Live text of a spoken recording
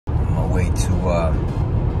way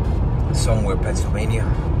to somewhere, Pennsylvania. A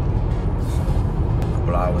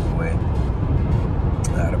couple hours away.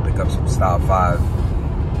 I had to pick up some Style 5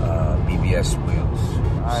 BBS wheels.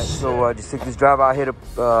 Alright, so just take this drive out here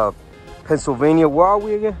to Pennsylvania. Where are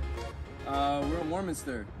we again? We're in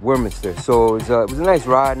Warminster. Warminster. So it was a nice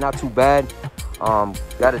ride, not too bad.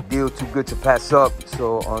 Got a deal too good to pass up.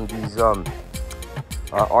 So on these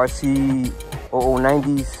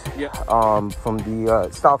RC090s, yeah. From the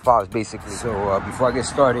Style 5s basically. So before I get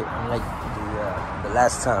started, unlike the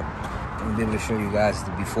last time, I'm gonna be able to show you guys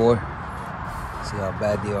the before. See how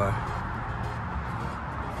bad they are.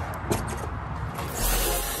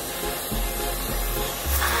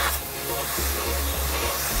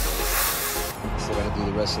 Still gotta do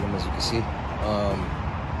the rest of them, as you can see.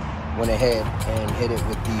 Went ahead and hit it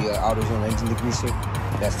with the AutoZone engine degreaser.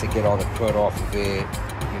 That's to get all the crud off of it,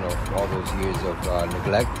 you know, all those years of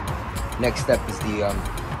neglect. Next step is the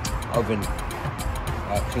oven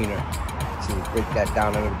cleaner to break that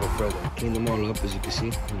down a little bit further. Clean them all up, as you can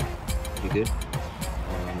see. Pretty good.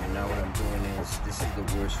 And now what I'm doing is, this is the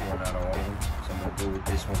worst one out of all of them. So I'm gonna go with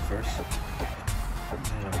this one first.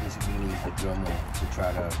 And I'm basically gonna use the Dremel to try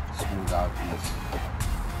to smooth out these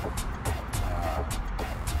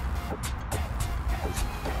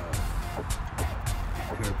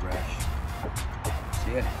curb rash. So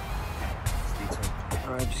yeah, stay tuned.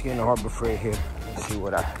 All right, just getting a Harbor Freight here. Let's see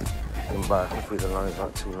what I can buy. Hopefully the line's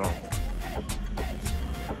not too long.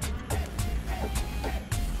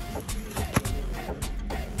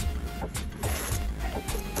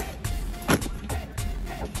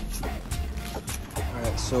 All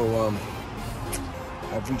right, so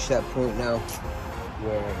I've reached that point now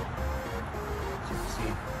where, as you can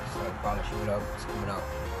see, start polishing it up. It's coming out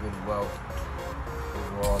really well.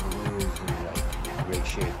 Overall, the wheels in like great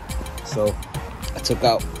shape. So I took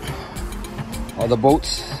out all the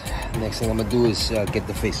bolts. Next thing I'm gonna do is get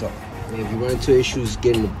the face up. And if you run into issues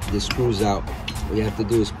getting the screws out, what you have to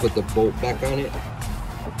do is put the bolt back on it,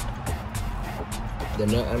 the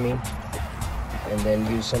nut I mean, and then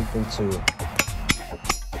use something to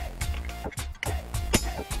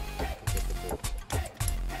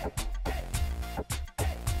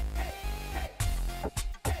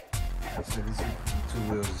so these are two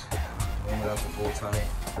wheels, one without the bolts on it.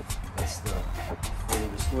 That's the fully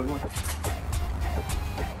restored one.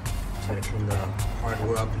 Try to clean the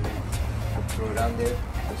hardware up and then throw it on there.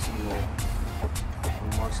 You see little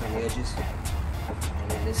marks on the edges.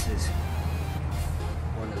 And then this is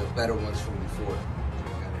one of the better ones from before. I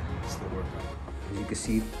gotta still work on. As you can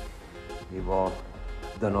see, they've all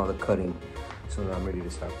done all the cutting. So now I'm ready to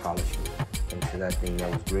start polishing. Thanks to that thing, that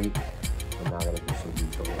was great. But now I gotta do some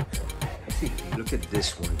detail work. So. If you look at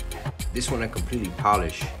this one I completely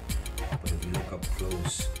polished, but if you look up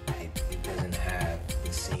close, it doesn't have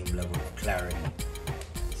the same level of clarity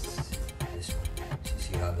as this one. So you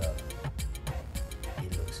see how it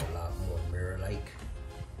looks a lot more mirror-like.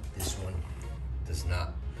 This one does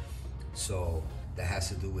not. So that has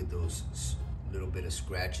to do with those little bit of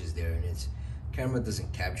scratches there, and camera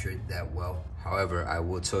doesn't capture it that well. However, I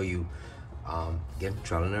will tell you, again,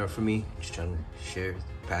 trial and error for me, just trying to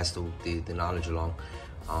pass the knowledge along.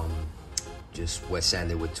 Just wet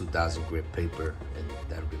sand it with 2000 grit paper, and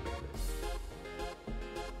that'll be good.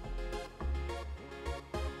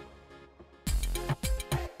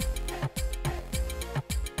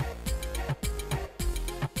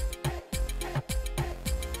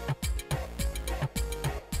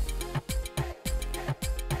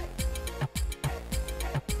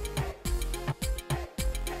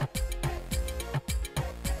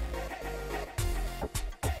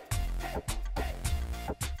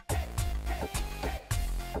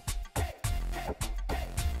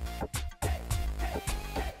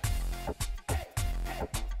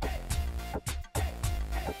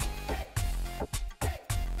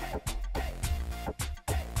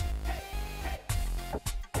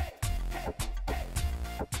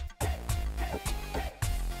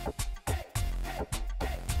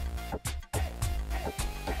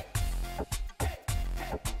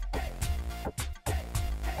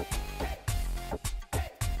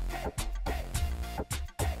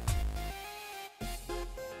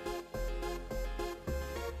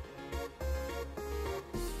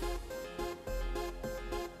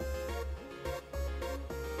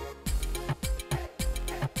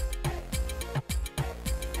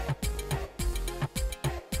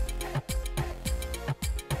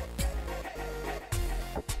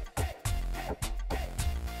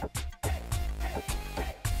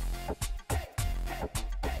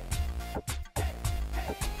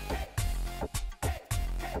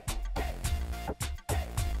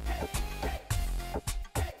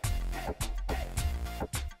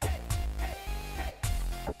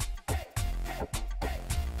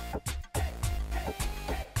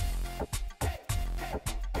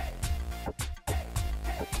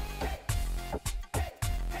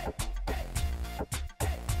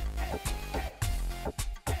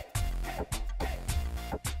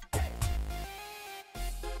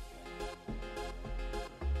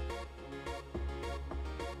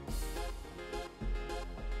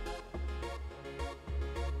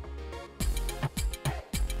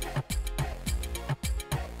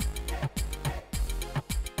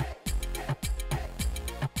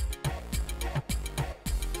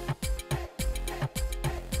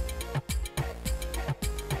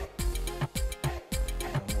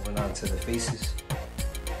 onto the faces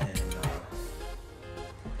and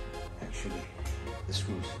actually the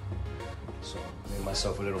screws. So I made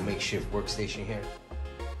myself a little makeshift workstation here.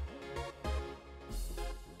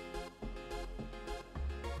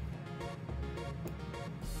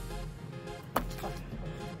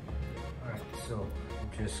 Alright, so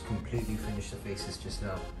just completely finished the faces just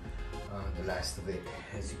now. The last of it,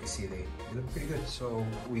 as you can see, they look pretty good. So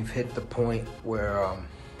we've hit the point where I'm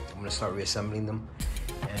gonna start reassembling them.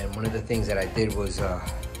 And one of the things that I did was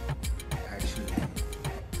actually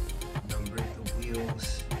numbered the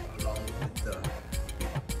wheels along with the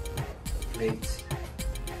plates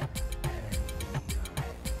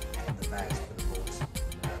and the bags for the bolts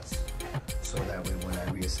and nuts, so that way when I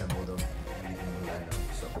reassemble them, everything will line up.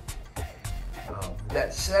 So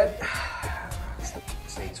that said,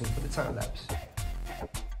 stay tuned for the time lapse.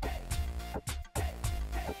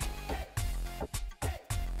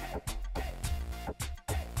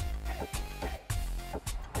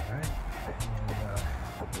 Alright,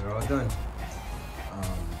 and we're all done.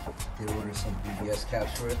 Did order some BBS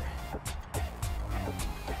caps for it. And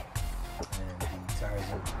the tires,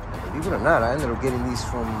 and believe it or not, I ended up getting these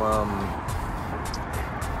from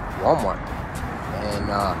Walmart. And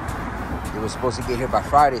they were supposed to get here by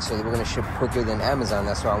Friday, so they were going to ship quicker than Amazon.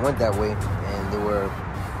 That's why I went that way, and they were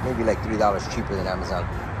maybe like $3 cheaper than Amazon.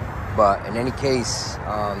 But in any case,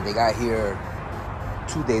 they got here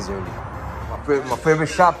 2 days early. My favorite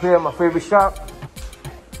shop here, my favorite shop.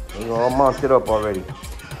 They all mounted up already.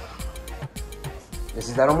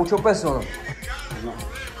 ¿Necesitaron mucho peso o no? No.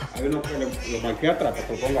 Hay uno que lo marqué atrás,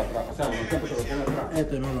 que lo ponga atrás. O sea, no siempre se lo pone atrás.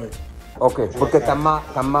 Este no lo es. Okay, porque está más...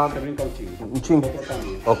 Brinca un chingo. Un chingo.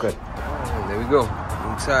 Okay. There we go.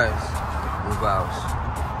 New tires, new valves.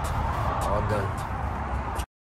 All done.